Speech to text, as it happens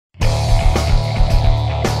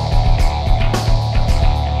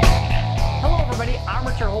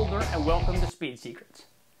and welcome to Speed Secrets.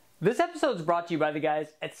 This episode is brought to you by the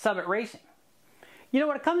guys at Summit Racing. You know,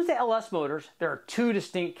 when it comes to LS motors, there are two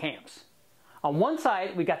distinct camps. On one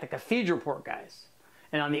side, we got the Cathedral Port guys,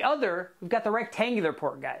 and on the other, we've got the Rectangular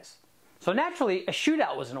Port guys. So naturally, a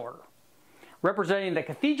shootout was in order. Representing the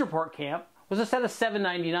Cathedral Port camp was a set of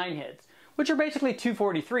 799 heads, which are basically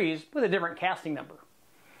 243s with a different casting number.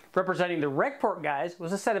 Representing the Rec Port guys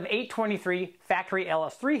was a set of 823 factory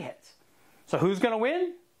LS3 heads. So who's going to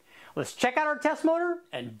win? Let's check out our test motor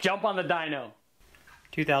and jump on the dyno.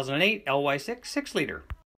 2008 LY6 6-liter.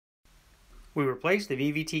 We replaced the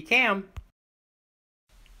VVT cam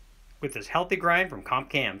with this healthy grind from Comp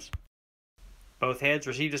Cams. Both heads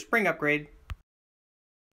received a spring upgrade.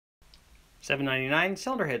 799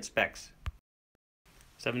 cylinder head specs.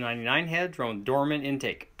 799 heads run with Dorman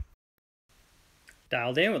intake.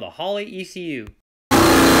 Dialed in with a Holley ECU.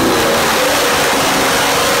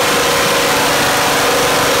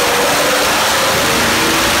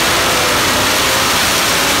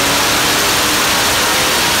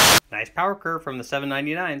 Nice power curve from the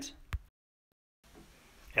 799s.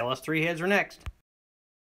 LS3 heads are next.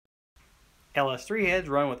 LS3 heads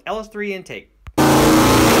run with LS3 intake.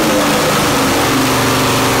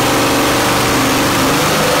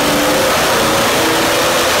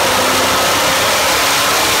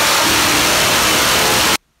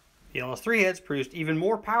 The LS3 heads produced even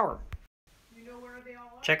more power. You know where they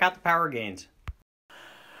all are? Check out the power gains.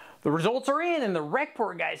 The results are in, and the Rec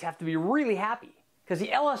Port guys have to be really happy because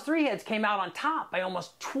the LS3 heads came out on top by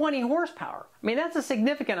almost 20 horsepower. I mean, that's a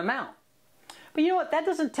significant amount. But you know what? That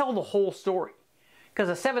doesn't tell the whole story because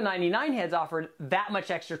the 799 heads offered that much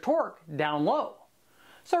extra torque down low.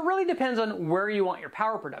 So it really depends on where you want your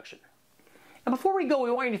power production. And before we go, we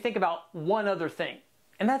want you to think about one other thing.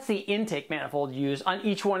 And that's the intake manifold used on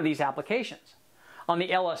each one of these applications. On the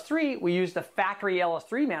LS3, we use the factory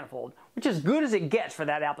LS3 manifold, which is good as it gets for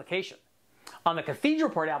that application. On the Cathedral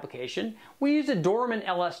Port application, we use a Dorman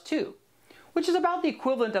LS2, which is about the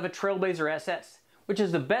equivalent of a Trailblazer SS, which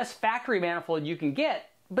is the best factory manifold you can get,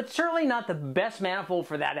 but certainly not the best manifold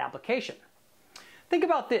for that application. Think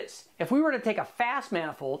about this. If we were to take a fast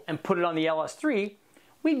manifold and put it on the LS3,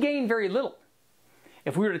 we'd gain very little.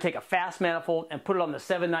 If we were to take a fast manifold and put it on the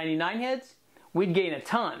 799 heads, we'd gain a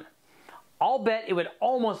ton. I'll bet it would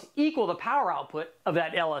almost equal the power output of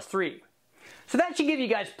that LS3. So that should give you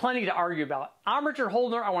guys plenty to argue about. I'm Richard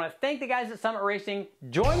Holdner. I want to thank the guys at Summit Racing.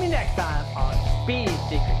 Join me next time on Speed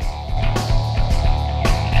Secrets.